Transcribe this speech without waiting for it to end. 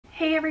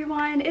Hey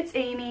everyone, it's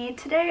Amy.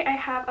 Today I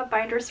have a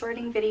binder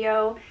sorting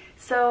video.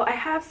 So I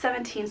have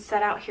 17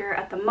 set out here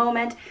at the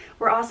moment.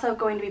 We're also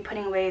going to be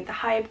putting away the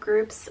Hype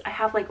groups. I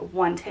have like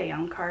one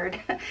Taehyung card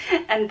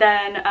and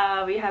then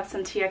we have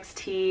some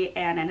TXT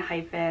and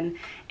Enhypen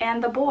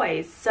and the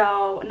boys.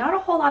 So not a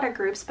whole lot of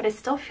groups, but I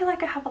still feel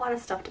like I have a lot of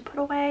stuff to put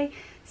away.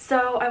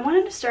 So I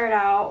wanted to start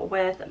out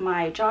with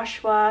my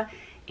Joshua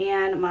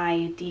and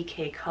my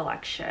DK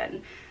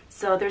collection.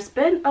 So there's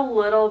been a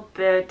little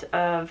bit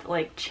of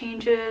like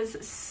changes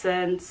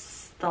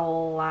since the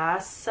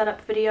last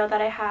setup video that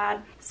I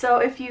had. So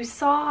if you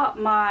saw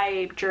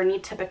my journey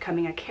to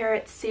becoming a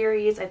carat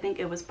series, I think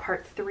it was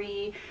part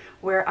 3,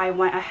 where I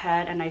went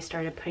ahead and I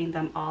started putting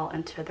them all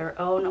into their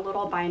own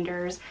little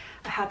binders.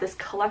 I had this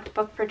collect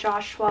book for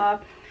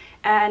Joshua,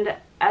 and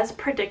as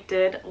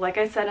predicted, like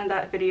I said in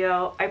that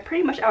video, I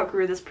pretty much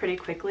outgrew this pretty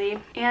quickly.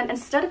 And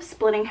instead of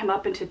splitting him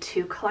up into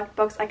 2 collect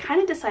books, I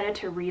kind of decided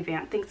to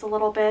revamp things a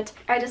little bit.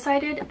 I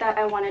decided that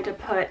I wanted to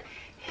put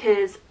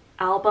his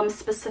album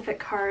specific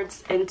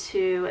cards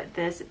into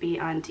this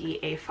B&D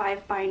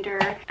A5 binder,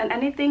 and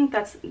anything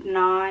that's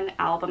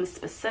non-album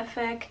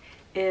specific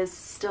is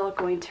still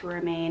going to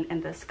remain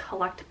in this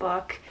collect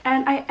book.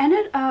 And I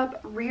ended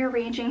up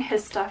rearranging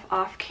his stuff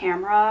off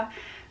camera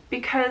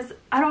because,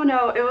 I don't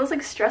know, it was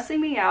like stressing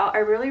me out. I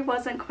really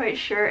wasn't quite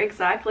sure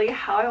exactly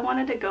how I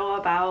wanted to go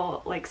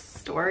about like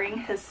storing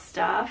his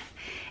stuff.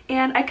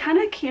 And I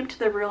kind of came to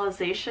the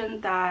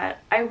realization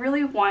that I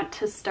really want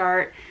to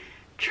start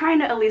trying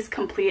to at least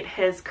complete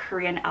his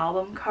Korean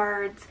album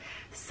cards.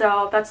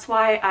 So that's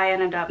why I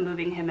ended up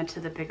moving him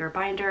into the bigger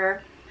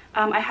binder.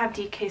 I have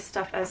DK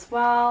stuff as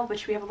well,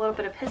 which we have a little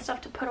bit of his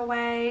stuff to put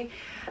away.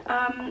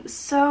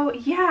 So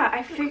yeah,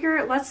 I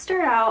figure let's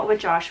start out with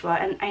Joshua.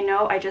 And I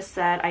know I just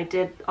said I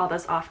did all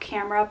this off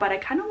camera, but I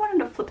kind of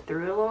wanted to flip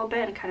through it a little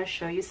bit and kind of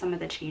show you some of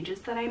the changes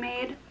that I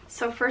made.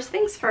 So first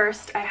things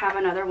first, I have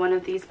another one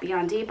of these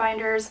B&D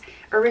binders.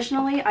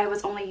 Originally, I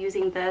was only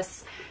using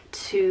this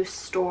to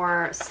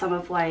store some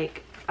of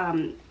like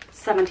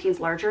 17's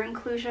larger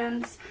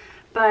inclusions.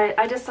 But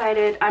I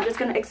decided I'm just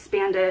going to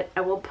expand it.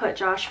 I will put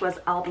Joshua's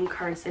album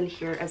cards in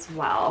here as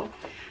well.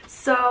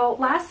 So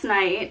last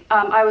night,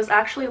 I was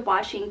actually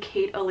watching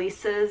Kate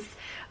Elise's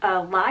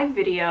live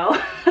video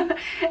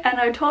and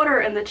I told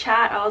her in the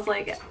chat, I was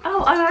like,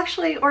 oh, I'm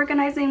actually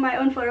organizing my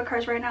own photo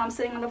cards right now. I'm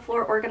sitting on the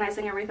floor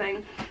organizing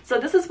everything. So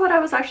this is what I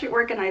was actually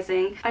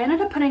organizing. I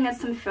ended up putting in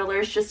some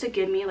fillers just to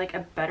give me like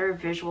a better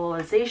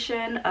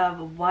visualization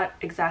of what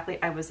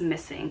exactly I was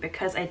missing,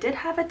 because I did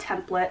have a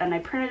template and I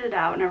printed it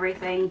out and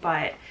everything,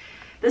 but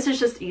this is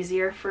just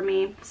easier for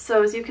me.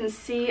 So as you can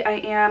see, I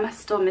am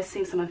still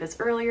missing some of his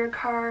earlier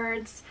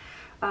cards.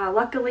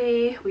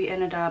 Luckily, we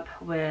ended up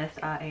with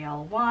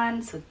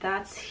AL1, so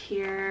that's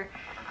here.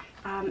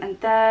 And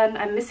then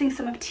I'm missing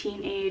some of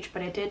Teenage,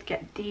 but I did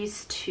get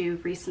these 2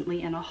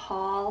 recently in a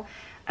haul,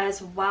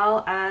 as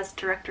well as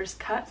Director's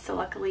Cut. So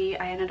luckily,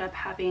 I ended up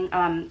having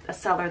a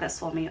seller that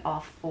sold me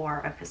all 4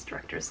 of his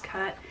Director's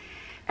Cut.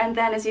 And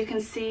then as you can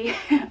see,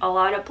 a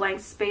lot of blank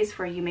space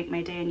for You Make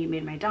My Day and You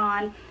Made My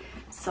Dawn.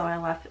 So I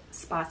left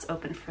spots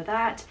open for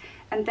that.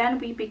 And then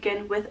we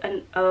begin with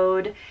an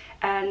ode,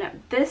 and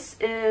this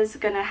is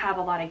gonna have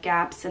a lot of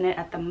gaps in it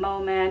at the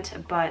moment,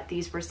 but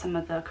these were some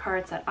of the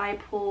cards that I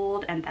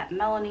pulled and that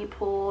Melanie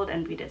pulled,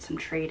 and we did some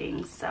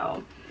trading.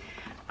 So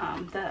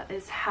that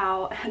is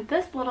how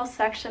this little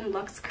section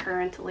looks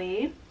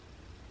currently.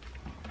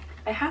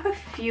 I have a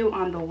few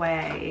on the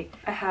way.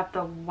 I have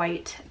the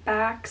white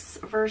backs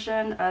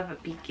version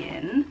of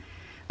Begin.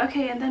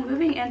 Okay, and then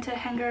moving into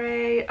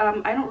Hengare,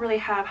 I don't really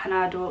have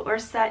Hana Dual or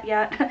set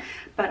yet,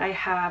 but I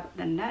have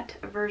the net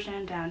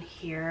version down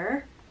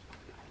here.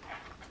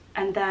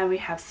 And then we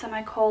have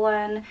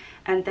Semicolon,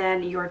 and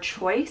then Your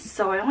Choice.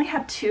 So I only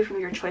have 2 from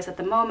Your Choice at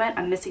the moment.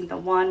 I'm missing the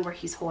one where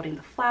he's holding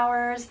the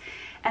flowers.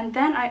 And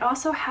then I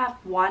also have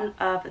one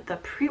of the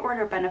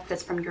pre-order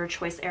benefits from Your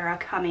Choice era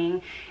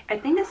coming. I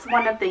think it's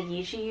one of the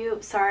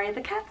Yijiyu. Sorry,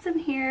 the cat's in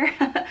here.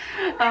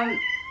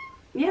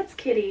 Yes,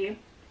 kitty.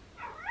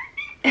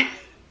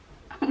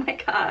 Oh my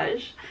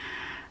gosh.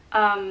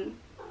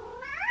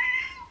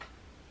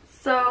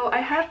 So I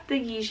have the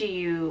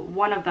Yijiyu,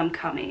 one of them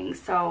coming,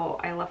 so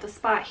I left a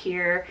spot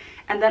here.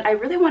 And then I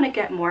really want to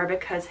get more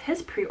because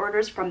his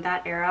pre-orders from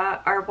that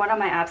era are one of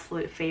my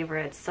absolute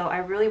favorites. So I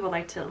really would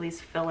like to at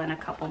least fill in a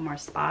couple more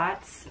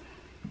spots.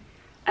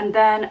 And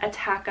then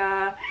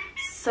Ataka.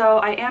 So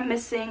I am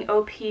missing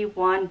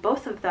OP1,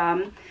 both of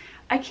them.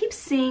 I keep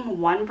seeing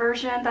one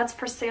version that's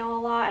for sale a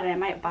lot and I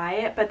might buy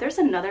it, but there's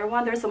another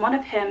one. There's the one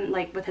of him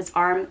like with his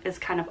arm is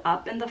kind of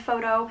up in the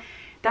photo.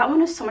 That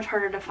one is so much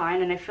harder to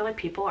find, and I feel like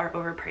people are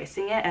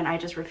overpricing it, and I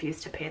just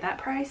refuse to pay that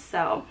price.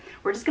 So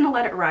we're just gonna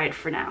let it ride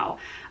for now.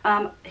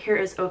 Here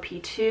is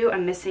OP2.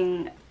 I'm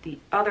missing the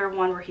other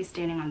one where he's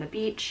standing on the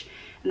beach.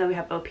 And then we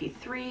have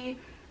OP3,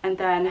 and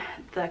then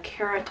the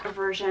carat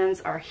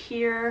versions are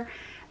here.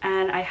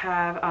 And I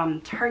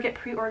have Target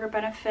pre-order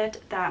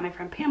benefit that my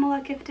friend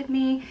Pamela gifted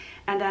me.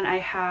 And then I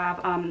have,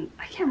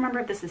 I can't remember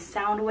if this is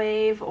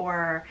Soundwave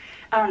or,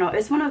 I don't know,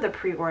 it's one of the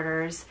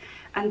pre-orders.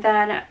 And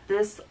then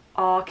this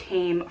all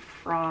came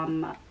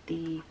from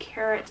the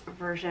carat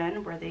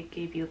version where they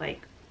gave you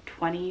like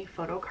 20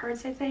 photo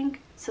cards, I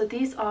think. So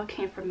these all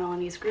came from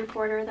Melanie's group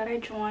order that I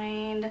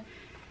joined.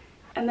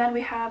 And then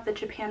we have the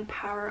Japan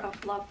Power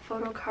of Love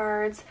photo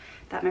cards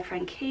that my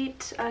friend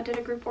Kate did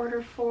a group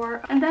order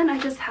for. And then I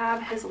just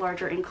have his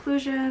larger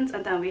inclusions,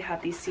 and then we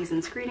have these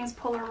Season's Greetings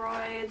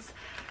Polaroids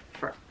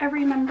for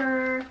every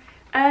member.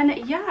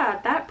 And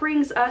yeah, that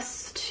brings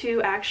us to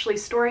actually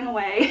storing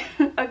away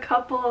a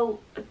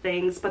couple of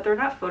things, but they're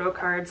not photo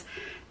cards.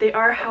 They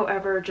are,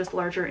 however, just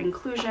larger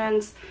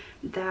inclusions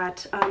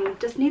that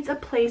just needs a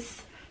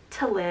place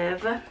to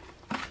live.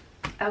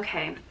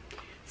 Okay.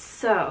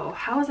 So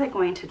how was I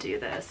going to do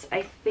this?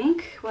 I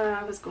think what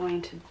I was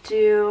going to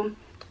do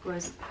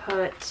was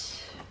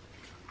put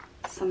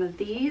some of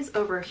these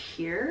over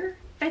here,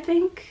 I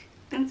think.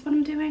 That's what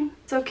I'm doing.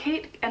 So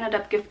Kate ended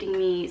up gifting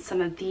me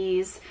some of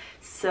these.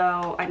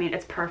 So, I mean,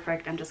 it's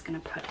perfect. I'm just going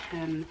to put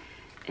him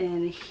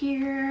in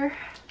here.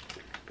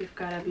 We've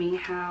got a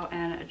Minghao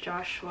and a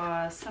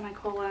Joshua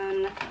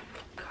semicolon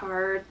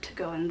card to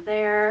go in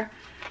there.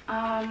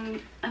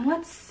 And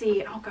let's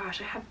see. Oh gosh,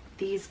 I have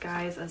these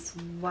guys as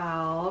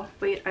well.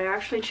 Wait, I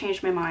actually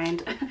changed my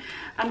mind.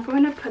 I'm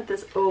going to put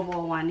this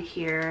oval one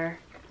here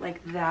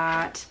like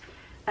that.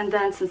 And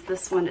then since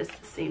this one is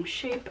the same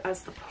shape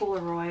as the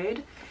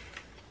Polaroid,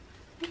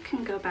 I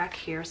can go back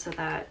here so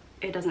that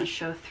it doesn't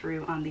show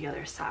through on the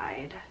other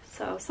side.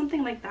 So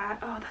something like that.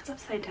 Oh, that's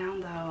upside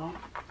down though.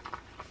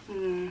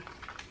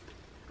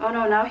 Oh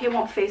no, now he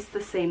won't face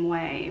the same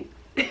way.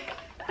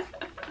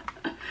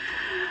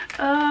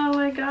 Oh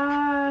my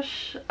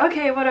gosh.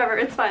 Okay, whatever,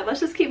 it's fine. Let's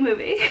just keep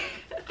moving.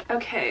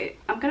 Okay,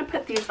 I'm gonna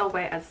put these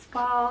away as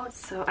well.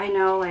 So I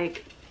know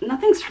like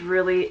nothing's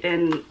really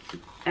in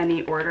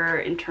any order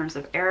in terms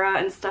of era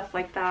and stuff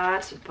like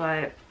that,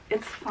 but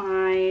it's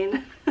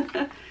fine.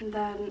 And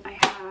then I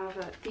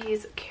have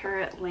these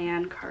Carat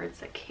Land cards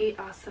that Kate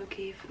also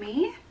gave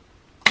me.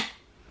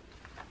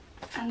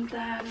 And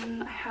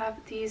then I have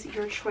these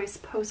Your Choice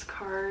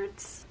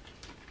postcards.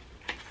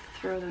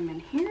 Throw them in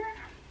here.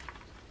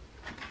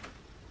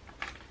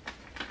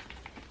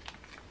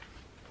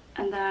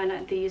 And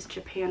then these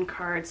Japan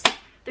cards,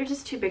 they're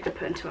just too big to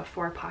put into a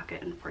 4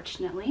 pocket,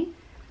 unfortunately.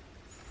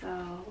 So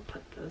we'll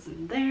put those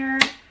in there.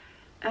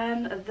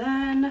 And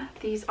then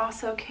these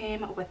also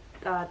came with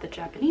the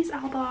Japanese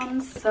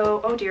albums.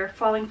 So, oh dear,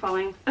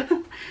 falling.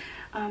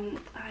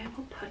 I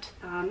will put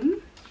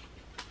them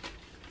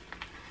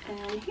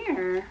in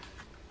here.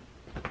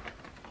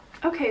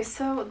 Okay,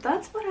 so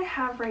that's what I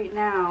have right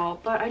now,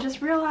 but I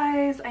just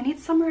realized I need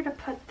somewhere to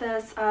put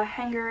this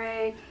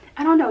hangare.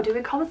 I don't know, do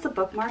we call this a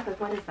bookmark? Like,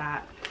 what is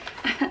that?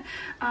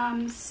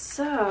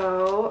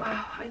 So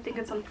I think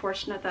it's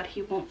unfortunate that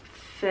he won't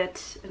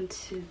fit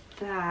into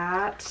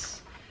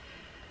that.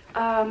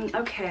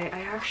 Okay,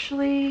 I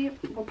actually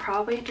will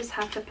probably just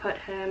have to put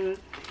him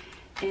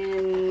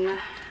in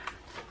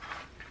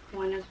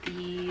one of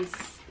these.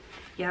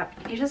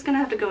 Yep, he's just gonna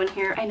have to go in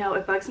here. I know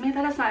it bugs me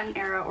that it's not in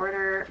era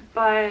order,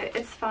 but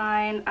it's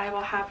fine. I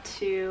will have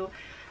to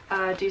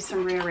do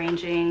some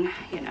rearranging,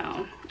 you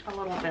know, a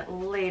little bit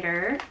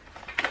later.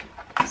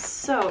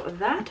 So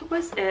that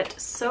was it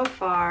so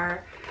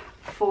far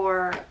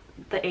for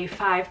the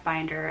A5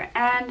 binder.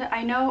 And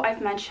I know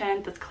I've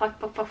mentioned this collect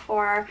book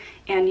before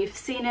and you've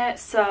seen it,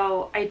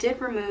 so I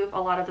did remove a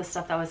lot of the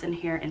stuff that was in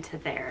here into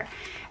there.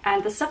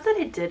 And the stuff that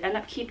I did end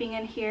up keeping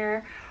in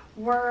here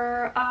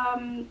were,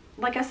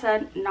 like I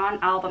said,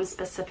 non-album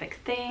specific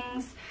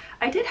things.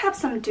 I did have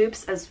some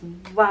dupes as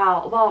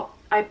well. Well,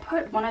 I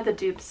put one of the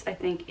dupes, I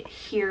think,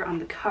 here on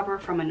the cover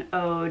from an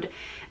ode.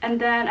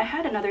 And then I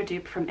had another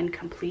dupe from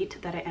Incomplete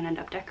that I ended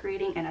up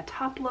decorating in a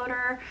top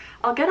loader.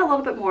 I'll get a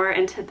little bit more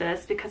into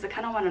this because I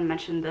kind of want to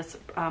mention this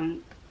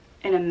in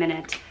a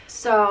minute.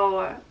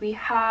 So we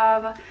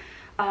have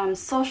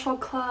Social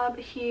Club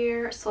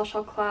here.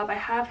 Social Club. I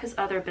have his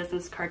other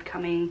business card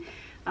coming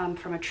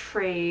from a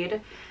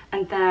trade.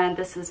 And then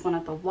this is one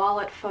of the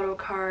wallet photo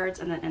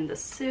cards. And then in the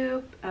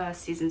soup,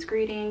 Season's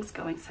Greetings,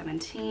 going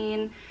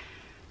 17.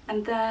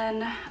 And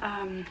then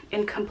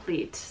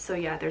Incomplete. So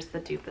yeah, there's the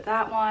dupe of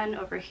that one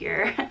over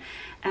here.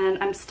 And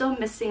I'm still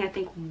missing, I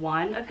think,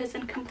 one of his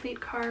Incomplete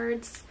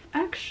cards.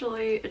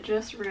 Actually, I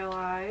just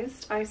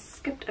realized I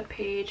skipped a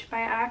page by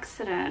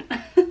accident.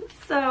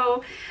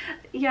 So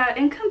yeah,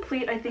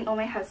 Incomplete I think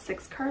only has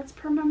 6 cards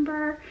per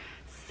member.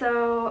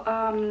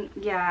 So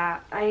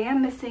yeah, I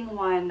am missing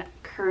one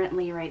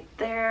currently right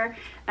there.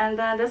 And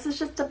then this is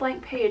just a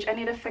blank page. I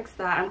need to fix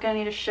that. I'm gonna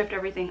need to shift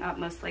everything up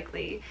most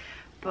likely.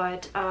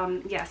 But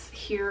yes,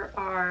 here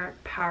are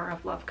Power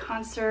of Love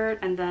concert,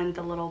 and then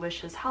the Little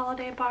Wishes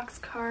holiday box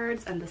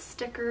cards and the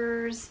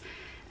stickers,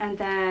 and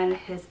then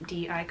his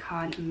D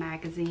Icon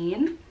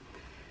magazine.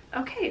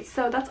 Okay,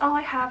 so that's all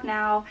I have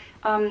now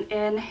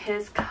in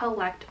his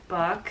collect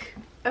book.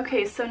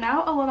 Okay, so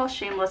now a little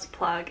shameless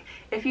plug.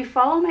 If you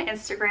follow my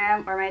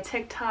Instagram or my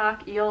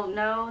TikTok, you'll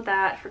know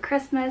that for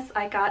Christmas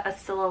I got a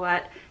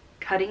silhouette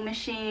cutting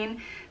machine.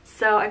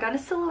 So I got a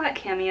silhouette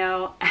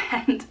cameo,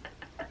 and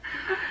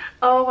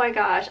Oh my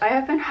gosh, I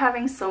have been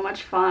having so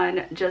much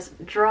fun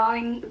just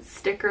drawing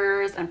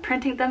stickers and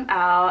printing them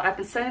out. I've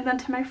been sending them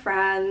to my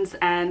friends,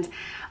 and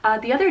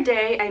the other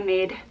day I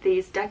made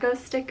these deco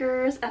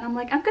stickers and I'm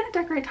like, I'm gonna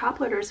decorate top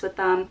loaders with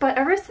them. But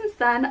ever since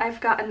then, I've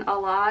gotten a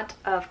lot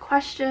of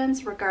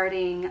questions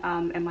regarding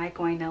am I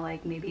going to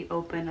like maybe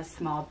open a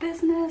small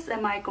business?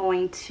 Am I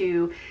going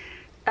to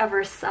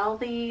ever sell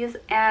these?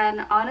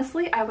 And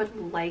honestly, I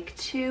would like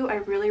to. I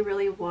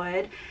really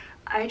would.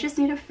 I just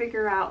need to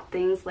figure out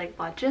things like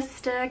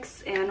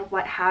logistics and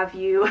what have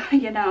you.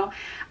 You know,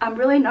 I'm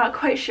really not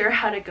quite sure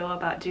how to go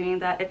about doing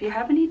that. If you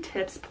have any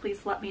tips,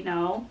 please let me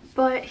know.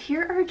 But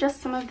here are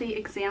just some of the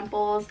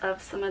examples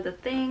of some of the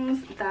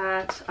things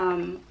that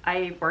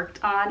I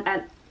worked on.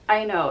 And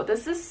I know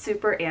this is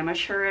super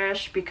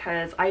amateurish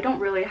because I don't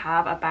really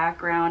have a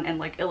background in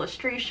like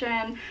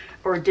illustration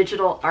or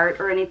digital art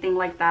or anything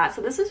like that.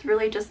 So this is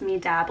really just me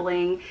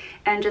dabbling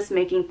and just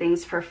making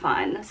things for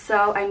fun.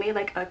 So I made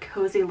like a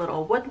cozy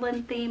little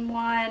woodland theme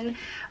one.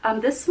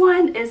 This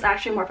one is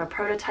actually more of a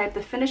prototype.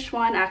 The finished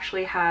one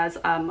actually has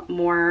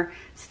more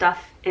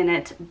stuff in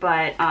it,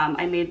 but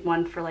I made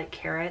one for like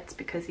carrots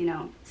because, you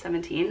know,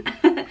 17.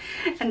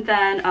 And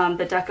then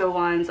the deco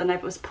ones, and I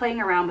was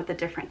playing around with the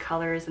different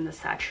colors and the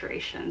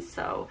saturation.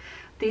 So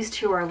these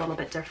two are a little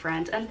bit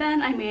different. And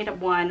then I made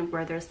one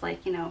where there's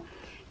like, you know,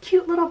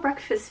 cute little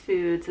breakfast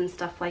foods and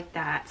stuff like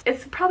that.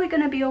 It's probably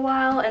going to be a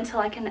while until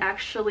I can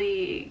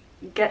actually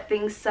get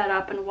things set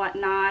up and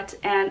whatnot,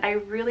 and I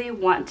really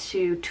want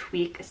to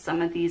tweak some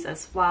of these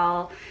as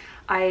well.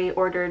 I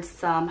ordered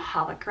some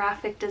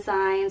holographic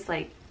designs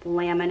like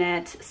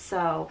laminate,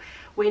 so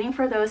waiting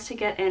for those to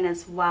get in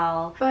as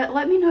well. But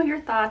let me know your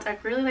thoughts.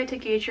 I'd really like to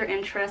gauge your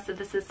interest if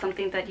this is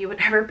something that you would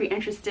ever be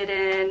interested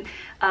in,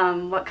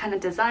 what kind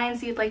of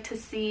designs you'd like to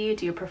see.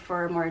 Do you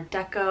prefer more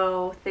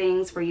deco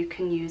things where you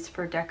can use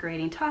for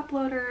decorating top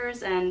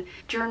loaders and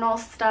journal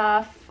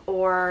stuff?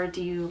 Or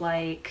do you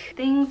like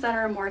things that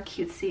are more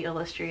cutesy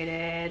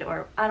illustrated,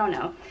 or I don't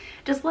know.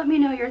 Just let me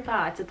know your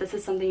thoughts if this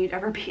is something you'd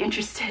ever be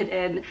interested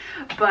in.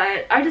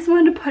 But I just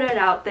wanted to put it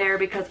out there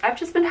because I've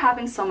just been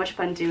having so much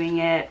fun doing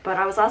it, but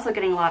I was also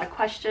getting a lot of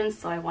questions,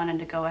 so I wanted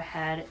to go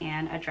ahead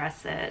and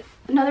address it.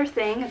 Another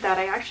thing that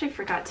I actually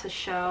forgot to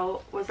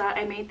show was that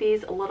I made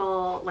these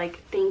little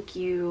like thank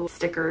you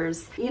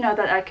stickers, you know,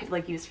 that I could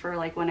like use for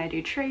like when I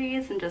do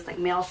trays and just like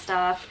mail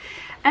stuff.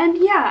 And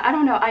yeah, I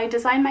don't know, I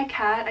designed my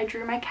cat, I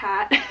drew my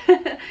cat,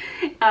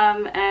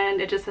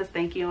 and it just says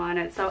thank you on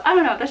it. So I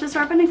don't know, that's just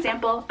sort of an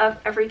example of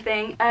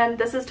everything. And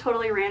this is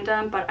totally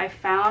random, but I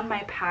found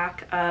my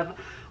pack of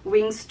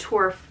Wings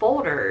Tour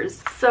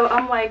folders. So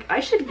I'm like, I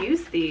should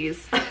use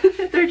these.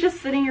 They're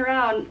just sitting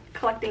around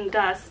collecting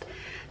dust.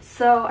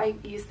 So I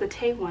used the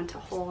Taehyung one to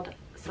hold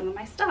some of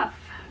my stuff.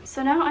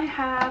 So now I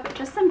have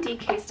just some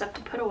DK stuff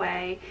to put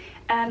away,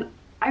 and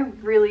I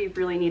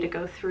really need to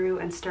go through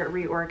and start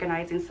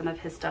reorganizing some of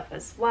his stuff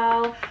as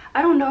well.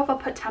 I don't know if I'll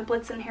put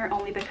templates in here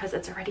only because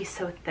it's already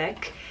so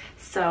thick,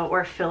 so,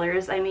 or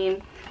fillers I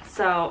mean.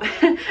 So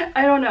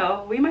I don't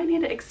know, we might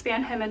need to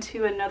expand him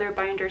into another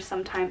binder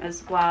sometime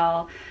as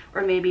well,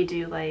 or maybe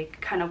do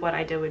like kind of what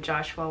I did with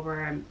Joshua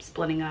where I'm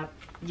splitting up,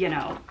 you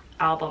know,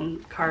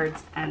 album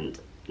cards and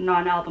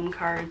non-album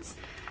cards.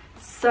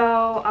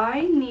 So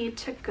I need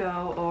to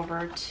go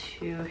over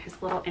to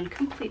his little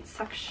incomplete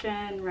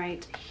section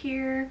right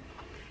here,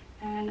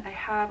 and I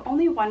have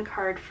only one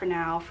card for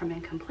now from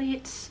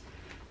incomplete,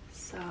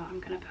 so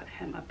I'm gonna put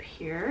him up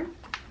here.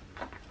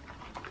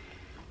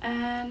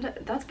 And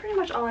that's pretty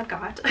much all I've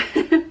got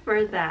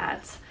for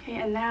that. Okay,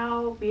 and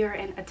now we are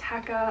in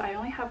Attacca. I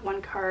only have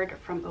one card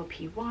from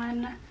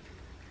OP1,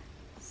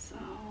 so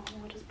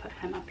we'll just put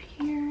him up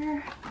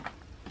here.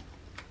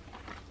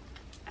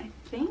 I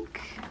think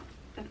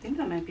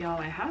that might be all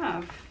I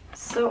have.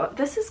 So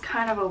this is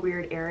kind of a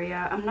weird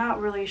area. I'm not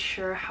really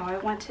sure how I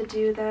want to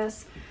do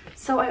this.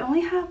 So I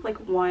only have like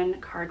one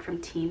card from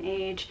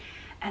Teenage,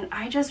 and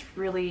I just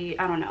really,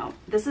 I don't know.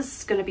 This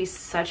is gonna be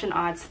such an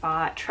odd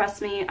spot.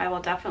 Trust me, I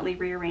will definitely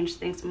rearrange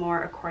things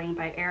more according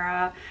by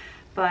era,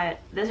 but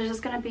this is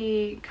just gonna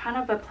be kind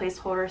of a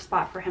placeholder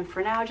spot for him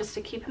for now, just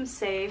to keep him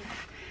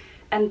safe.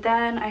 And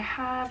then I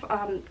have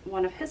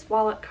one of his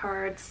wallet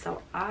cards,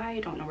 so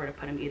I don't know where to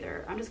put him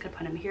either. I'm just gonna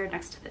put him here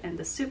next to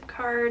the soup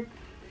card.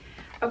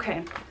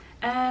 Okay,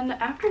 and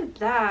after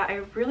that,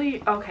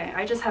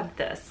 I just have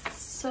this.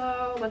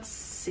 So let's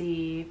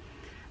see.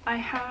 I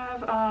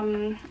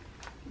have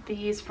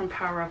these from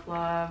Power of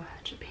Love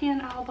Japan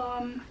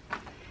album,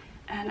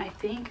 and I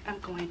think I'm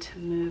going to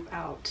move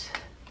out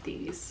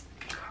these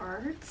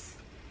cards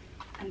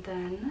and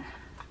then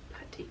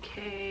put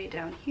DK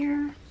down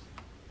here.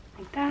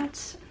 Like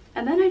that.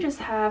 And then I just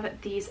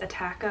have these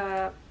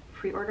Attacca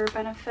pre-order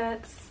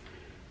benefits,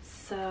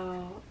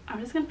 so I'm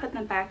just gonna put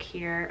them back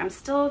here. I'm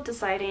still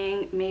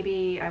deciding,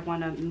 maybe I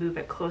want to move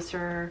it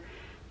closer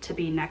to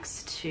be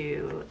next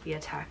to the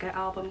Attacca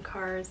album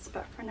cards,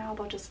 but for now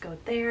they'll just go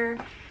there.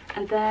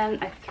 And then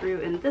I threw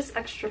in this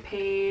extra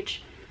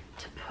page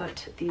to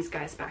put these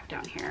guys back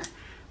down here.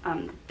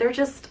 They're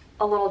just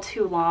a little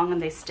too long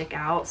and they stick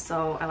out,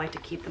 so I like to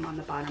keep them on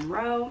the bottom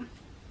row.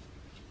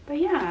 But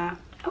yeah,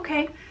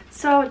 okay,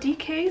 so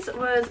DK's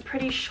was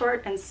pretty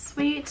short and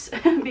sweet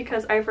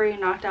because I've already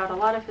knocked out a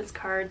lot of his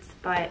cards.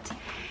 But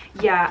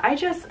yeah, I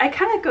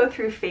kind of go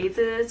through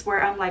phases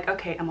where I'm like,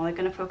 okay, I'm only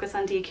going to focus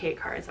on DK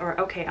cards,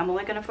 or okay, I'm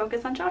only going to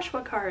focus on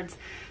Joshua cards.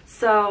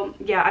 So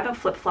yeah, I've been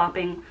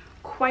flip-flopping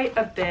quite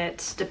a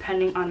bit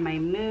depending on my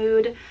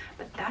mood,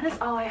 but that is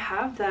all I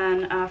have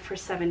then for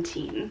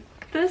 17.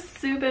 This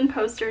Subin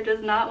poster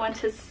does not want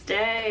to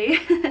stay.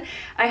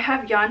 I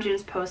have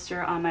Yeonjun's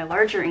poster on my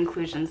larger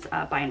inclusions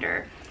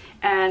binder,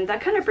 and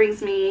that kind of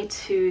brings me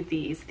to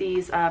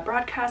these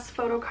broadcast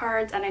photo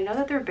cards. And I know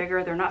that they're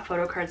bigger, they're not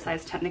photo card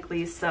size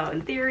technically, so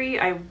in theory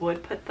I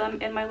would put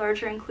them in my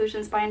larger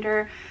inclusions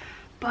binder,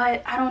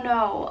 but I don't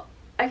know.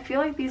 I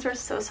feel like these are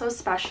so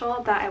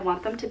special that I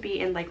want them to be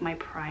in like my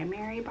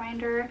primary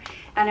binder,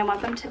 and I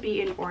want them to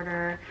be in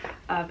order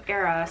of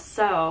era.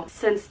 So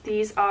since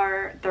these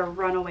are the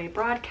runaway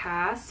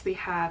broadcasts, we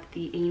have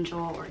the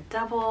angel or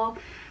devil.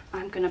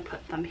 I'm gonna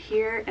put them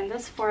here in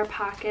this 4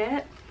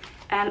 pocket,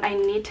 and I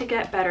need to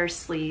get better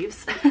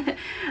sleeves.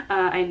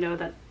 I know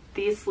that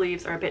these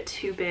sleeves are a bit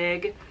too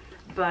big,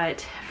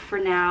 but for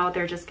now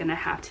they're just gonna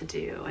have to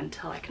do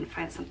until I can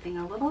find something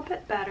a little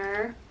bit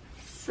better.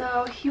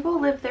 So he will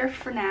live there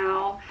for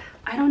now.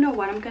 I don't know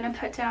what I'm gonna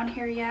put down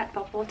here yet,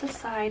 but we'll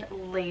decide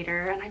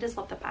later. And I just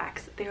love the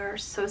backs. They are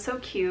so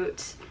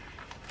cute.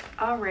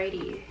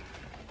 Alrighty,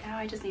 now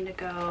I just need to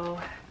go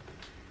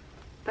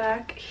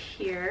back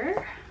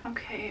here.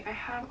 Okay, I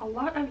have a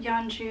lot of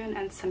Yeonjun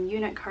and some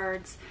unit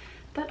cards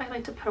that I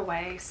like to put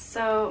away.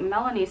 So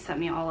Melanie sent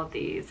me all of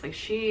these. Like,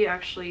 she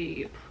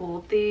actually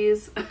pulled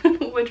these,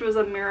 which was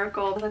a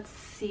miracle. Let's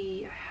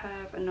see, I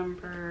have a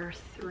number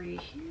 3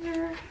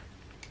 here.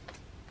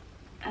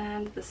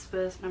 And this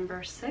was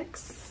number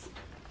 6.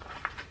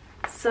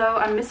 So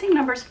I'm missing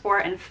numbers 4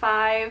 and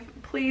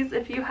 5. Please,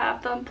 if you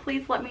have them,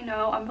 please let me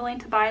know. I'm willing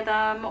to buy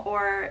them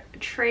or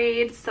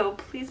trade, so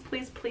please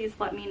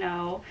let me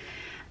know.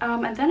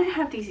 And then I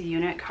have these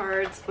unit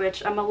cards,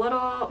 which I'm a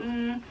little,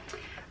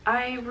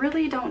 I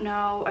really don't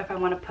know if I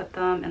want to put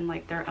them in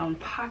like their own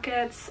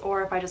pockets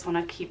or if I just want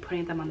to keep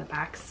putting them on the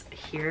backs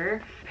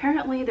here.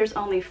 Apparently there's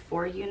only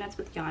 4 units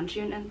with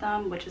Yeonjun in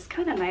them, which is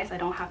kind of nice. I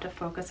don't have to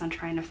focus on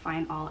trying to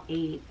find all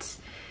 8.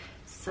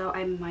 So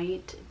I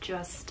might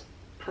just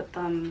put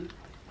them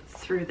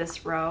through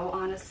this row,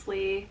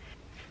 honestly.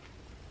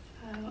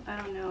 So I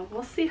don't know.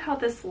 We'll see how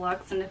this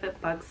looks, and if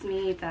it bugs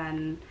me,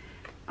 then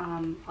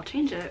I'll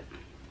change it.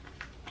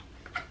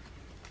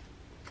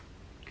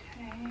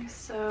 Okay,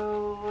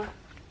 so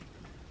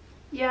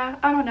yeah,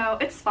 I don't know.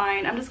 It's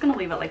fine. I'm just gonna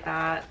leave it like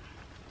that.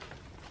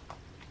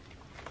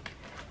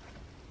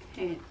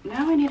 Okay,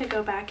 now I need to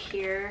go back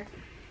here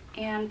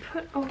and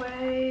put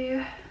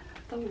away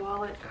the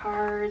wallet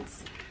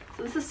cards.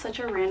 So this is such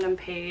a random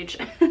page,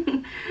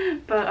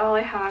 but all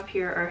I have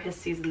here are his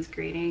season's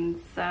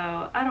greetings.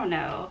 So I don't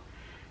know.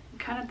 I'm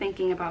kind of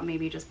thinking about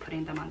maybe just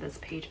putting them on this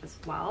page as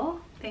well.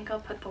 I think I'll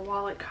put the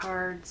wallet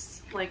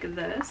cards like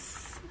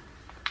this.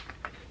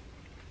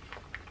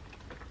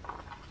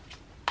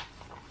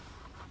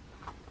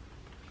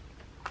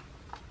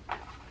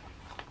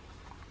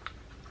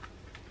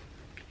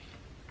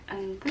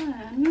 And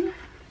then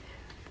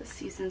the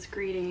season's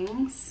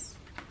greetings,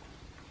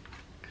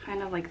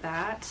 kind of like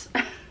that.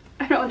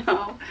 I don't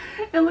know,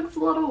 it looks a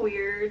little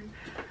weird.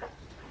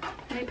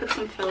 And I put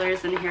some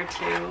fillers in here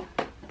too.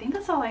 I think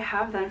that's all I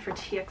have then for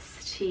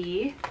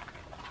TXT.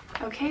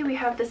 Okay, we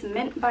have this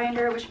mint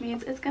binder, which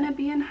means it's gonna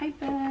be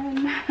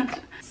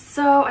Enhypen.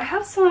 So I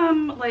have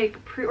some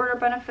like pre-order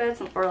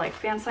benefits or like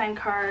fan sign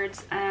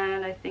cards,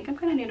 and I think I'm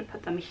gonna need to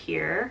put them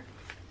here.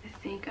 I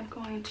think I'm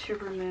going to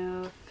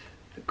remove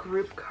the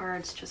group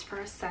cards just for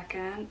a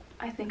second.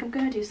 I think I'm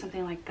gonna do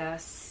something like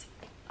this.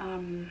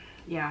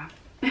 Yeah.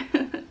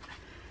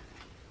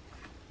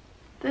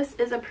 This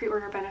is a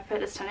pre-order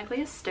benefit. It's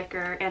technically a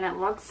sticker, and it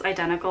looks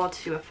identical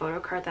to a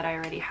photo card that I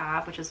already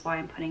have, which is why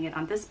I'm putting it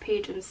on this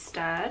page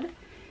instead.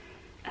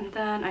 And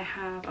then I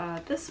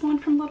have this one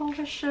from Little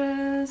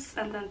Wishes,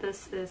 and then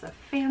this is a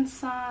fan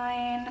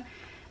sign,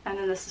 and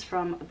then this is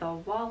from the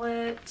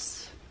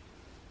wallet.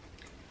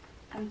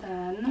 And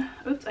then,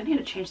 oops, I need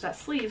to change that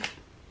sleeve.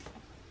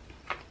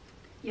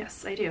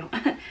 Yes, I do.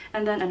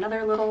 And then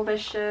another Little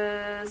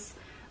Wishes.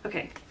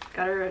 Okay,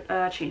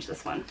 gotta change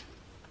this one.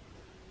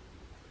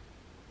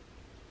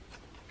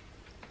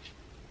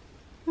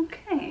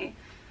 Okay,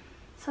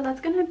 so that's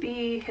gonna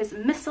be his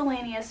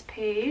miscellaneous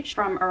page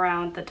from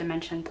around the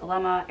Dimension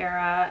Dilemma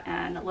era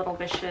and Little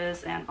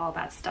Wishes and all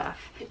that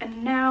stuff.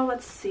 And now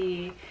let's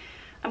see,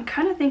 I'm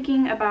kind of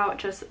thinking about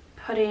just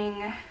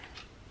putting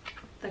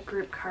the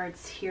group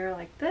cards here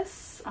like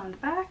this on the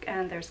back,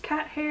 and there's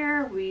cat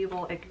hair we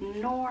will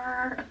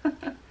ignore.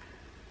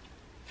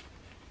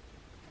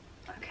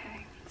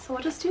 Okay, so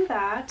we'll just do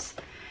that.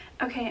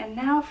 Okay, and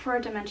now for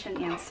a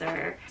dimension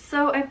answer.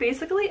 So I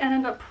basically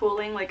ended up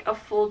pulling like a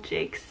full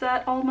Jake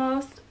set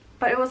almost,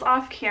 but it was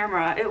off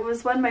camera. It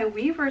was when my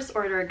Weverse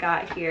order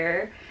got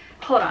here.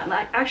 Hold on,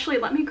 actually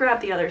let me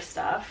grab the other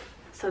stuff.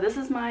 So this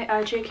is my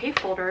JK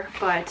folder,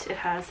 but it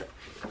has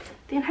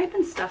the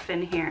Enhypen stuff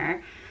in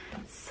here.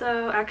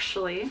 So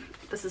actually,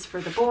 this is for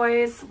the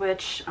boys,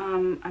 which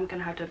I'm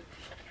gonna have to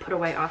put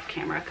away off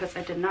camera because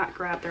I did not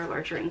grab their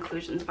larger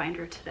inclusions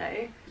binder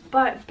today.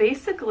 But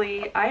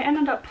basically, I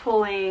ended up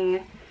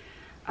pulling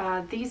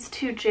these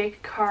 2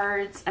 Jake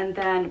cards and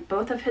then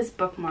both of his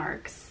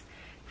bookmarks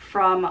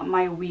from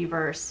my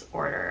Weverse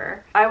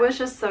order. I was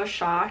just so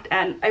shocked,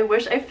 and I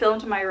wish I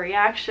filmed my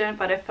reaction,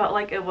 but I felt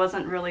like it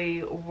wasn't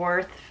really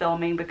worth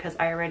filming because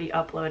I already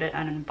uploaded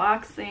an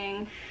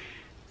unboxing.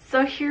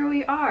 So here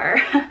we are.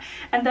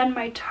 And then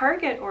my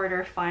Target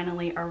order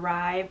finally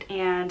arrived,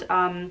 and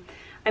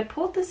I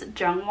pulled this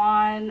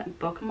Jungwon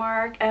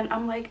bookmark, and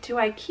I'm like, do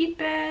I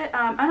keep it?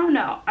 I don't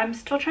know. I'm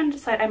still trying to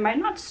decide. I might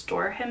not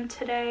store him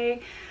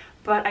today,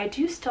 but I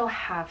do still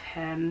have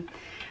him.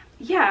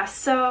 Yeah,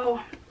 so,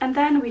 and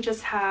then we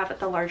just have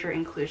the larger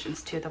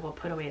inclusions too that we'll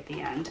put away at the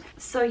end.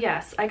 So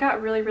yes, I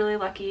got really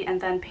lucky, and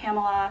then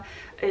Pamela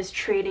is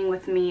trading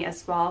with me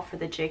as well for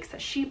the Jakes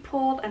that she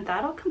pulled, and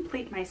that'll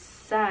complete my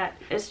set.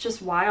 It's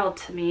just wild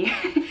to me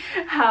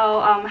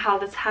how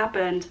this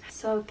happened.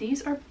 So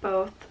these are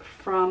both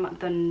from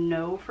the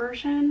No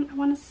version, I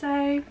want to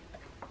say.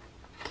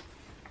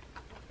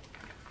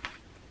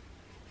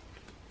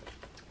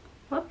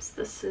 Whoops,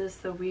 this is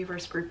the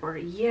Weverse group order.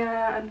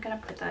 Yeah, I'm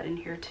gonna put that in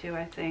here too,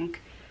 I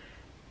think.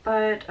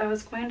 But I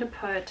was going to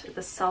put the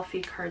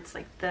selfie cards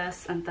like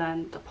this and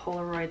then the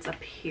Polaroids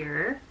up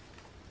here.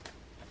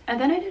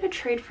 And then I did a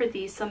trade for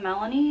these. So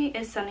Melanie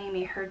is sending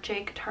me her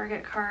Jake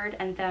Target card,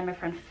 and then my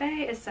friend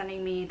Faye is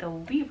sending me the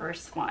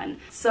Weverse one.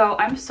 So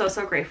I'm so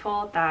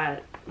grateful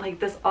that like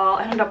this all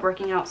ended up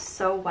working out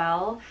so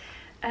well.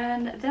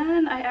 And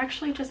then I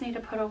actually just need to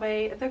put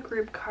away the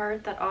group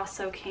card that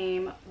also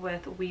came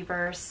with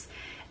Weverse,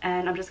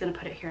 and I'm just going to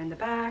put it here in the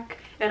back.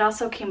 It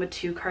also came with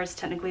 2 cards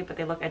technically, but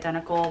they look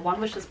identical.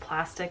 One was just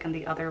plastic and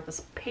the other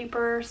was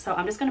paper, so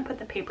I'm just going to put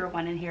the paper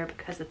one in here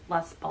because it's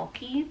less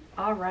bulky.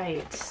 All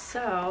right,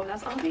 so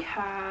that's all we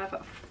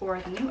have for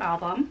the new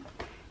album,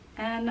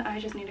 and I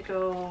just need to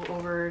go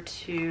over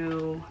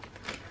to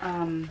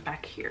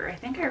back here. I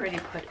think I already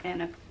put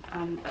in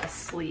a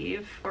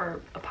sleeve,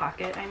 or a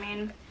pocket, I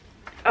mean.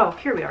 Oh,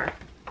 here we are.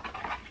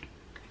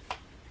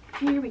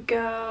 Here we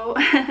go.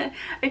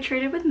 I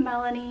traded with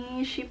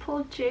Melanie. She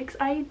pulled Jake's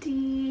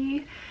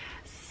ID.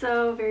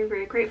 So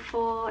very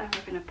grateful. And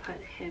we're gonna put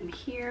him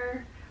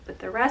here with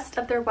the rest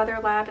of their Weather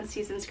Lab and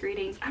Season's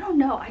Greetings. I don't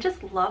know, I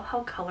just love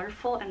how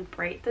colorful and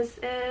bright this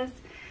is.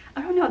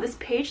 I don't know, this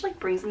page like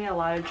brings me a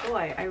lot of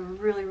joy. I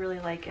really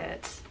like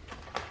it.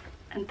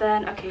 And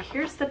then, okay,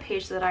 here's the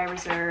page that I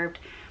reserved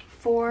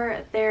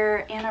for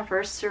their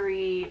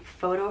anniversary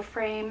photo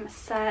frame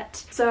set.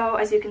 So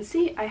as you can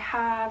see, I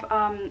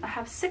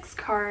have 6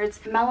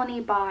 cards.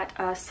 Melanie bought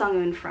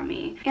Sungwoon from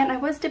me, and I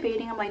was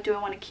debating, I'm like, do I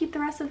want to keep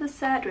the rest of the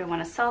set? Do I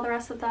want to sell the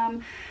rest of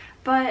them?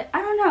 But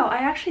I don't know,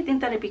 I actually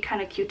think that it'd be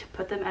kind of cute to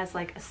put them as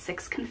like a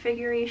 6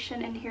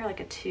 configuration in here,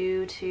 like a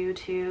 2, 2,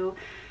 2.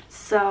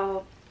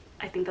 So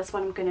I think that's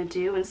what I'm gonna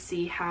do, and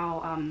see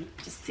how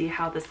just see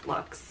how this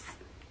looks.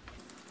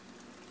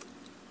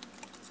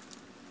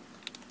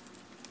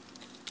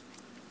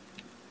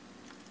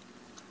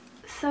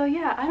 So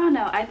yeah, I don't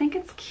know, I think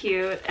it's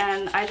cute,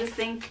 and I just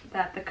think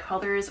that the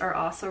colors are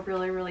also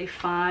really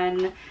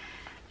fun,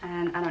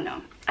 and I don't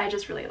know, I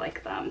just really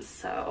like them.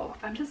 So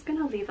I'm just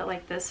gonna leave it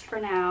like this for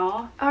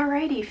now.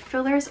 Alrighty,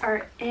 fillers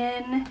are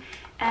in,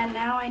 and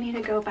now I need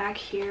to go back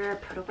here,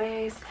 put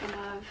away some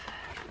of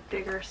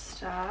bigger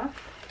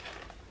stuff.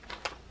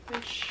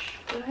 Which,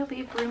 did I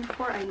leave room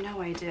for? I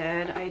know I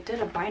did. I did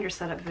a binder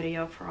setup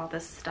video for all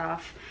this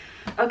stuff.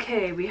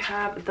 Okay, we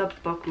have the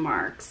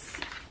bookmarks.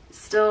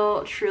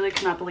 Still truly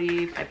cannot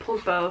believe I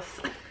pulled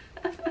both.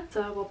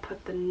 So we'll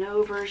put the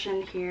No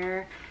version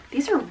here.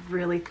 These are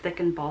really thick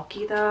and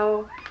bulky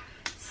though,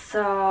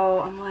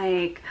 so I'm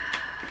like,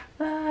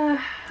 I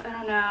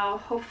don't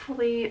know,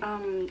 hopefully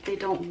they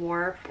don't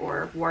warp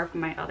or warp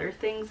my other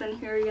things in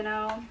here, you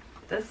know.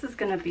 This is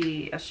gonna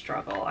be a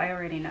struggle, I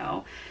already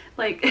know.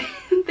 Like,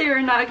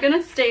 they're not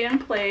gonna stay in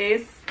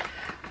place.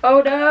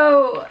 Oh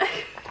no!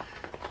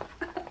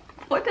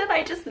 What did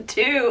I just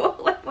do?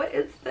 Like, what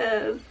is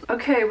this?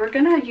 Okay, we're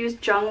gonna use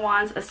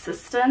Jungwon's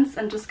assistance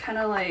and just kind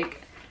of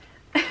like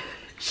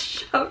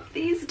shove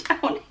these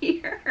down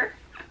here.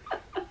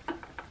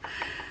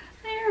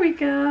 There we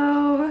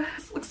go.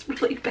 This looks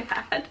really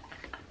bad.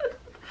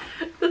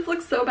 This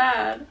looks so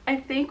bad. I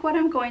think what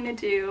I'm going to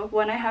do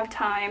when I have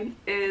time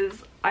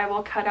is I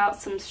will cut out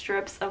some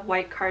strips of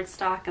white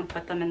cardstock and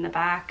put them in the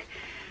back.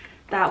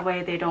 That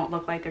way they don't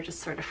look like they're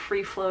just sort of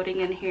free floating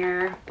in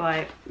here,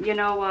 but you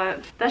know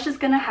what? That's just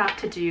gonna have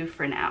to do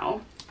for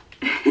now.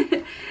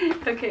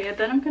 Okay, and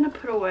then I'm gonna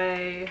put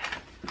away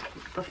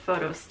the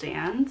photo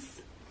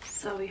stands.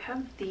 So we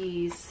have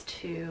these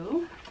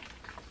 2.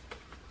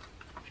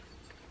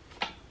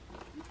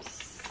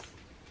 Oops.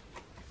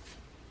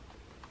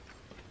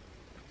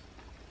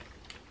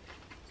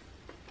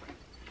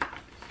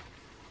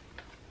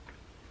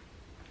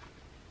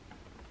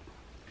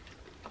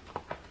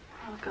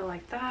 I'll go like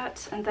like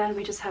that. And then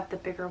we just have the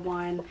bigger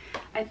one.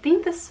 I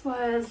think this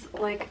was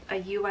like a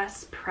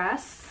US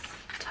press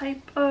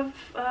type of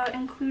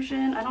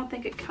inclusion. I don't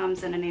think it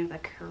comes in any of the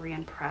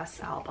Korean press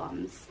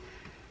albums.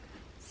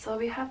 So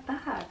we have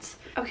that.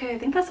 Okay, I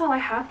think that's all I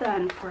have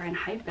then for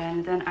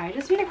Enhypen. Then I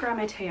just need to grab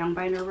my Taehyung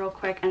binder real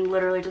quick and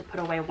literally just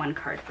put away one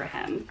card for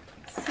him.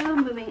 So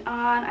moving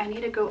on, I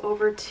need to go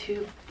over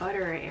to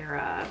Butter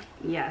Era.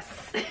 Yes.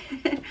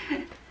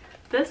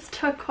 This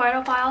took quite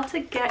a while to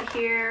get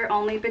here,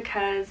 only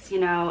because, you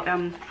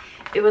know,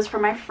 it was for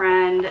my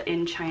friend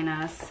in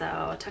China,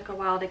 so it took a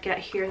while to get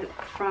here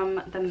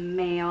from the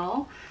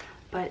mail.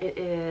 But it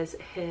is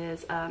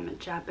his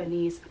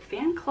Japanese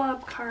fan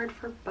club card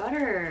for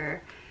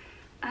Butter.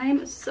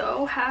 I'm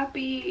so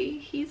happy.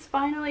 He's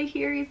finally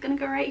here. He's gonna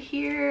go right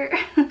here.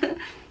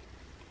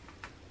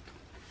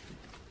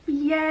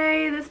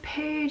 Yay, this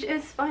page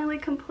is finally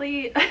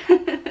complete.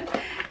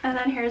 And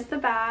then here's the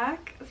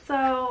back.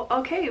 So,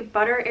 okay,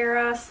 Butter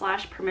Era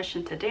 /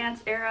 Permission to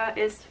Dance Era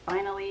is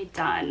finally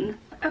done.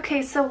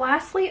 Okay, so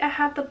lastly I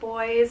have the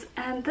boys,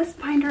 and this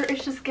binder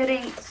is just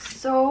getting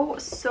so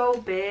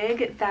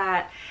big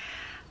that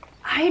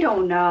I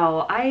don't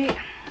know.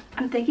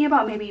 I'm thinking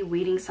about maybe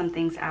weeding some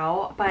things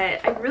out,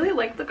 but I really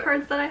like the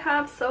cards that I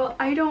have, so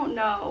I don't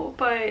know.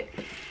 But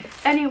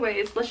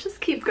anyways, let's just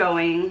keep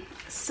going.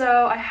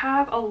 So I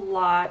have a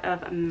lot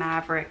of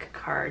Maverick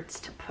cards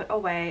to put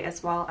away,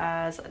 as well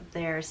as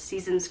their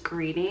season's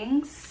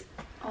greetings.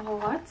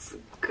 Let's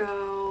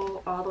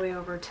go all the way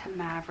over to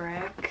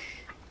Maverick.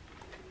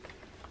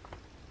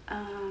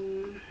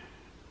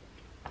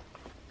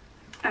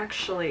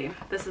 Actually,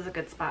 this is a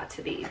good spot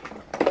to be,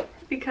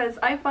 because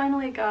I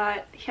finally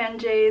got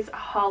Hyunjae's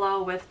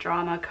Hollow with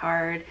Drama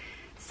card.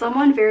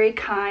 Someone very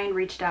kind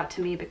reached out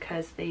to me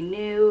because they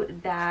knew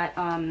that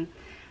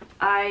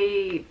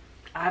I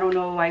don't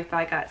know if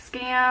I got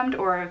scammed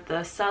or if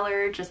the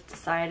seller just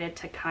decided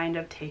to kind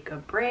of take a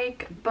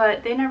break,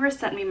 but they never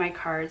sent me my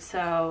card.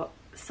 So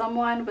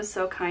someone was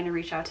so kind to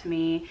reach out to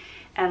me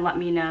and let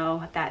me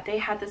know that they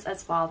had this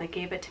as well. They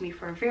gave it to me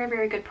for a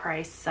very good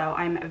price, so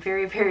I'm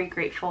very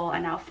grateful.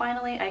 And now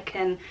finally I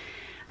can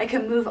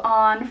move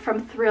on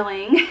from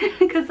Thrilling,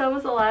 because that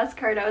was the last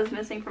card I was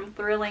missing from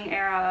Thrilling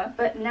Era.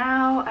 But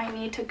now I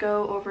need to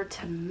go over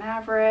to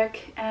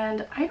Maverick,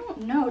 and I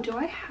don't know, do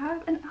I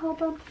have an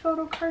album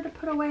photo card to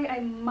put away?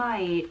 I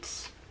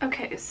might.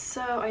 Okay,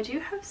 so I do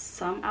have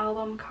some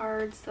album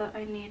cards that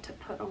I need to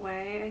put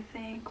away, I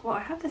think. Well, I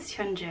have this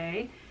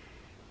Hyunjae,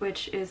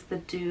 which is the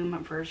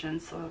Doom version,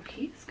 so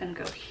he's gonna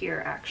go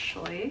here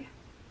actually.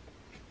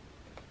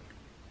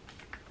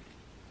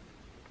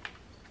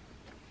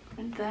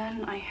 And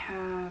then I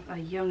have a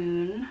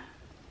Youngun.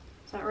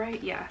 Is that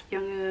right? Yeah,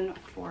 Youngun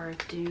for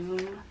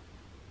Doom.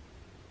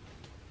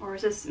 Or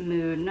is this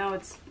Mood? No,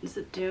 is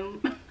it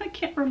Doom? I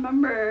can't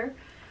remember.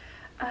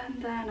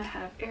 And then I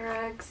have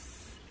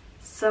Eric's.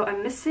 So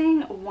I'm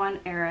missing one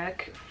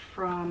Eric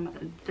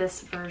from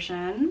this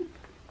version.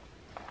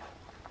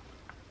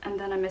 And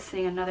then I'm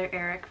missing another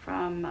Eric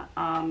from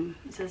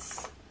is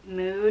this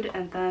Mood,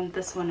 and then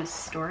this one is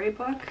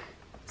Storybook.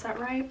 Is that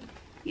right?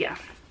 Yeah.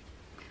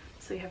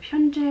 So we have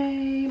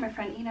Hyunjae. My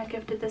friend Ina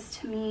gifted this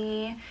to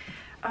me.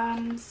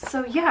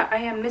 So yeah, I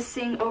am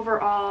missing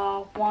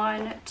overall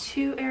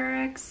 2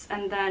 Erics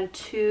and then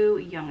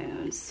 2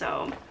 Younguns.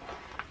 So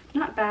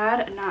not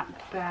bad,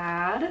 not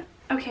bad.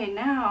 Okay,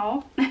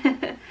 now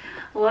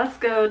let's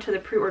go to the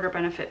pre-order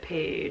benefit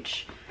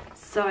page.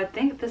 So I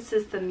think this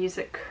is the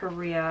Music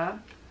Korea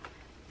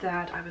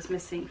that I was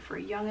missing for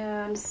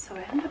Youngun. So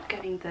I ended up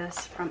getting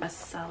this from a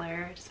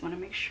seller. I just want to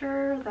make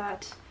sure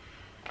that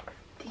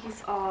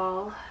these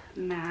all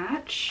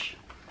match.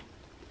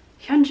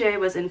 Hyunjae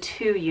was in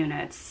 2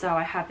 units, so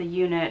I have the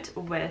unit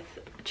with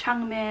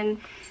Changmin,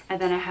 and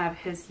then I have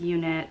his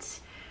unit,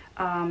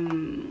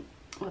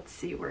 let's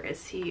see, where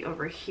is he?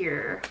 Over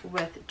here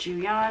with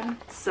Juyeon.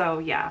 So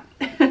yeah,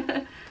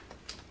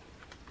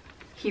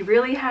 he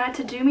really had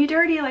to do me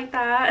dirty like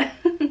that.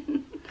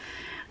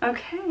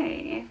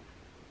 Okay,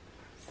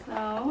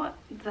 so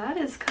that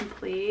is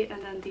complete,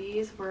 and then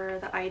these were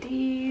the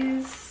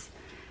IDs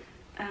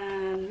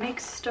and Make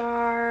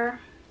Star.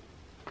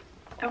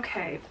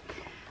 Okay.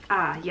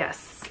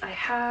 Yes, I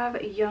have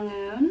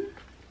Youngun.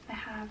 I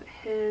have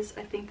his,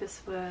 I think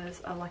this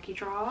was a lucky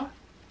draw.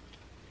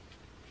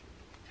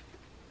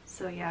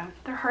 So yeah,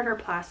 they're harder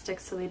plastic,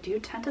 so they do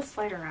tend to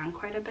slide around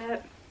quite a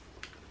bit.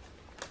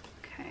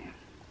 Okay,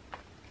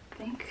 I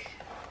think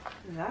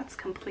that's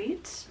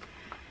complete.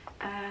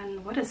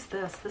 And what is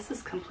this? This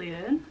is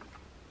completed.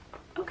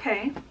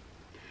 Okay.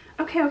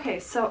 Okay,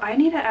 so I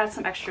need to add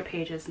some extra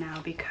pages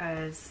now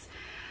because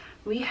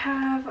we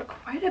have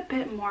quite a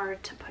bit more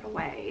to put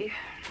away.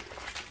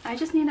 I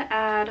just need to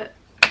add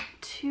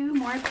 2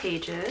 more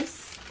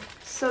pages.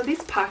 So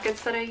these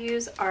pockets that I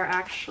use are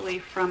actually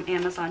from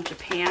Amazon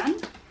Japan,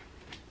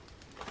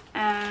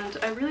 and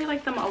I really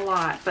like them a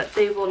lot, but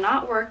they will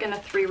not work in a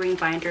 3-ring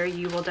binder.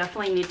 You will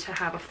definitely need to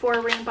have a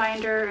 4-ring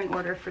binder in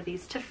order for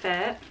these to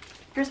fit.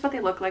 Here's what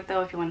they look like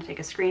though if you want to take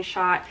a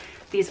screenshot.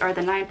 These are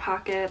the 9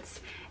 pockets,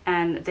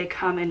 and they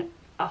come in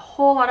a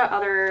whole lot of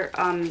other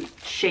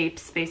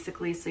shapes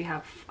basically. So you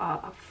have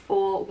a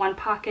full 1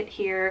 pocket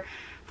here,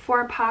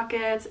 4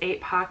 pockets,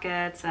 8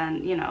 pockets,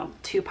 and you know,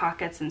 2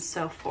 pockets and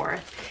so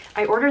forth.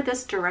 I ordered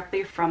this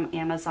directly from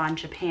Amazon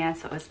Japan,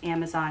 so it was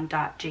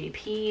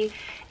amazon.jp,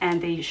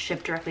 and they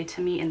ship directly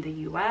to me in the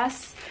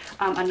US.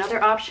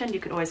 Another option, you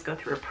could always go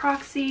through a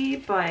proxy,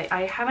 but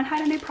I haven't had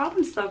any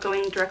problems though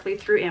going directly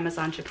through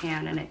Amazon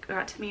Japan, and it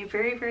got to me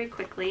very, very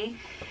quickly.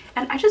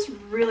 And I just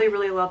really,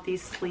 really love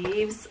these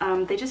sleeves.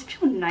 They just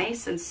feel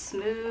nice and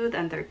smooth,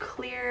 and they're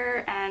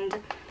clear, and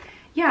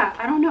yeah,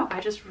 I don't know, I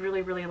just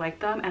really, really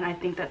like them, and I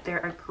think that they're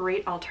a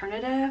great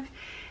alternative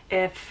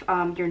if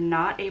you're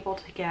not able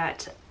to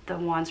get the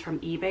ones from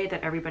eBay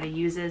that everybody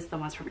uses, the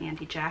ones from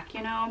Andy Jack,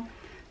 you know.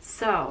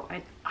 So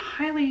I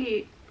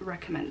highly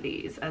recommend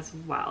these as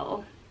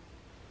well.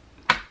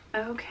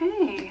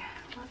 Okay,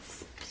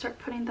 let's start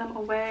putting them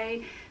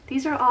away.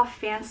 These are all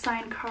fan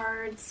sign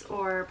cards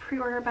or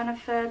pre-order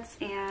benefits,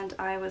 and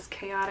I was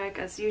chaotic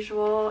as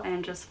usual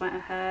and just went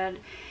ahead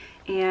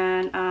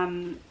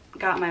and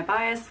got my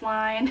bias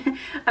line.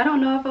 I don't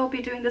know if I'll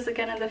be doing this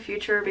again in the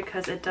future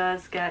because it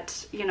does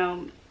get, you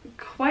know,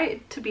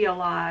 quite to be a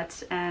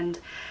lot, and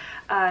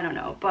I don't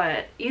know,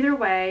 but either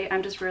way,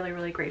 I'm just really,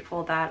 really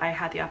grateful that I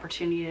had the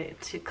opportunity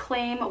to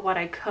claim what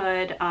I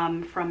could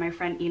from my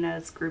friend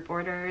Ina's group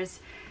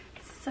orders.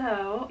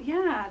 So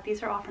yeah,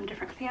 these are all from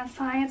different fan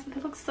signs.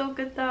 They look so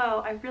good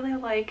though. I really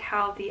like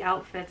how the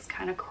outfits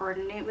kind of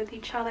coordinate with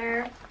each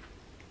other.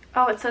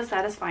 Oh, it's so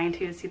satisfying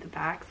too to see the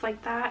backs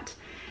like that.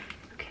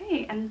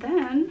 Okay, and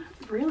then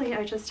really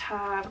I just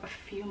have a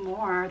few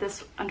more.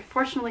 This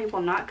unfortunately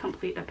will not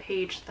complete a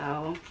page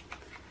though,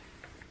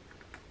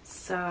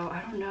 so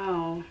I don't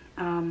know,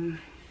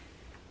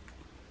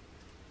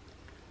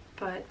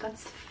 but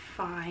that's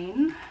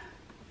fine.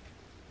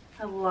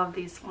 I love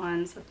these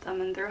ones with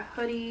them and their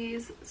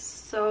hoodies.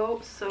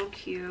 So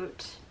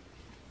cute.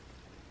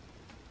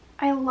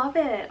 I love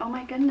it. Oh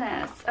my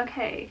goodness.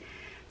 Okay,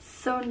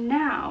 so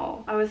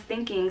now I was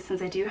thinking,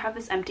 since I do have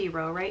this empty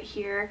row right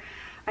here,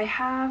 I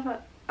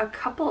have a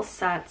couple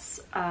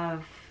sets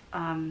of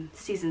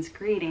Season's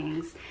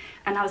Greetings,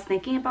 and I was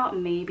thinking about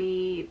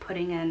maybe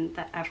putting in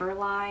the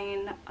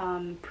Everline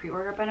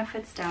pre-order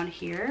benefits down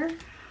here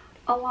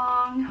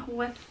along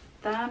with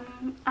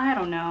them. I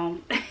don't know.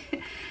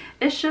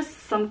 It's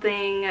just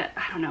something,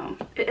 I don't know.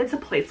 It's a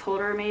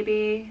placeholder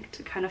maybe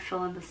to kind of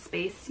fill in the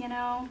space, you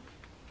know?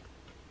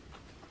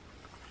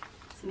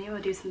 So maybe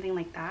we'll do something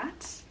like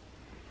that.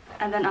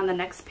 And then on the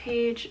next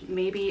page,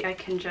 maybe I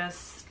can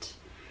just,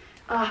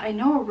 I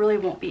know it really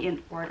won't be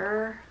in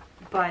order,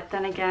 but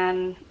then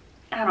again,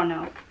 I don't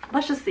know.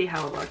 Let's just see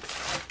how it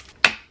looks.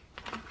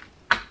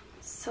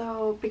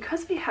 So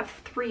because we have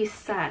 3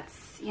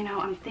 sets, you know,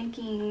 I'm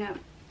thinking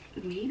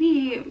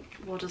maybe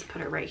we'll just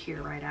put it right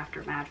here, right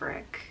after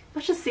Maverick.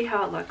 Let's just see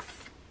how it looks.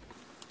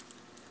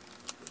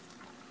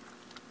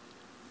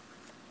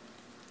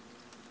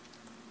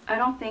 I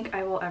don't think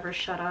I will ever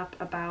shut up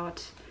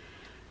about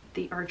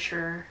the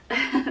Archer,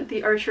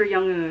 the Archer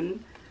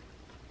Young-un.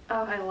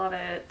 Oh, I love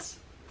it.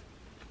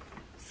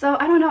 So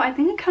I don't know, I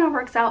think it kind of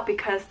works out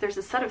because there's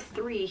a set of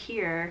 3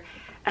 here,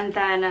 and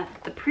then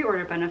the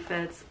pre-order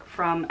benefits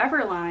from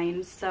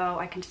Everline, so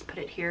I can just put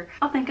it here.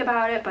 I'll think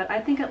about it, but I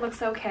think it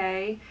looks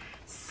okay.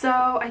 So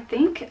I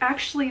think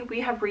actually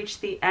we have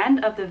reached the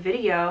end of the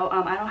video.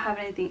 I don't have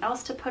anything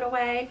else to put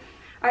away.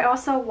 I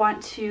also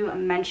want to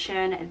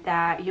mention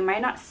that you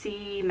might not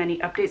see many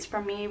updates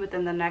from me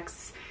within the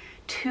next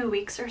 2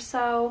 weeks or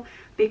so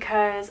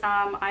because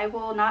I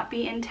will not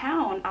be in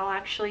town. I'll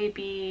actually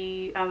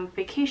be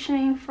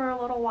vacationing for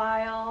a little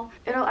while.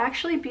 It'll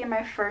actually be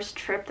my first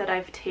trip that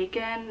I've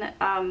taken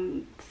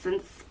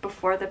since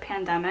before the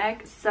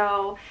pandemic,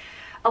 so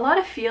a lot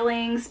of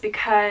feelings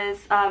because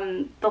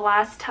the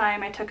last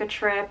time I took a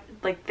trip,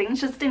 like, things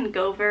just didn't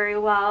go very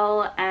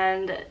well,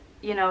 and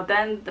you know,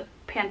 then the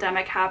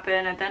pandemic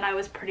happened, and then I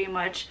was pretty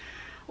much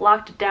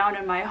locked down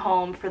in my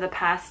home for the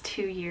past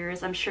 2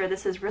 years. I'm sure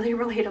this is really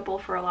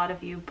relatable for a lot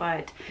of you,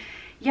 but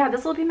yeah,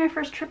 this will be my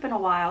first trip in a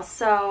while,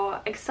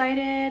 so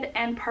excited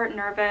and part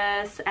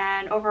nervous,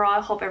 and overall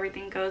I hope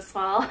everything goes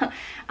well.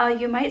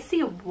 You might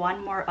see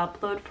one more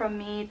upload from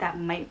me that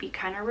might be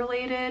kind of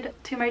related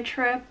to my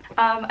trip.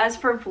 As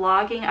for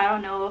vlogging, I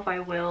don't know if I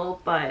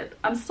will, but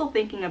I'm still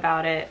thinking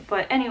about it.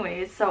 But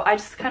anyways, so I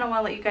just kind of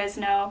want to let you guys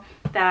know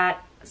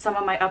that some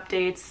of my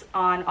updates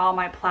on all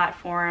my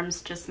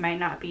platforms just might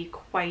not be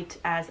quite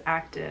as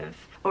active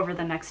over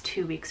the next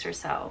 2 weeks or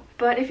so.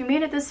 But if you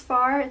made it this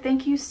far,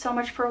 thank you so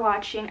much for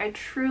watching. I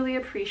truly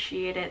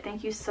appreciate it.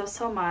 Thank you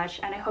so much,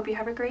 and I hope you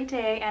have a great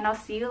day, and I'll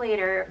see you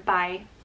later. Bye.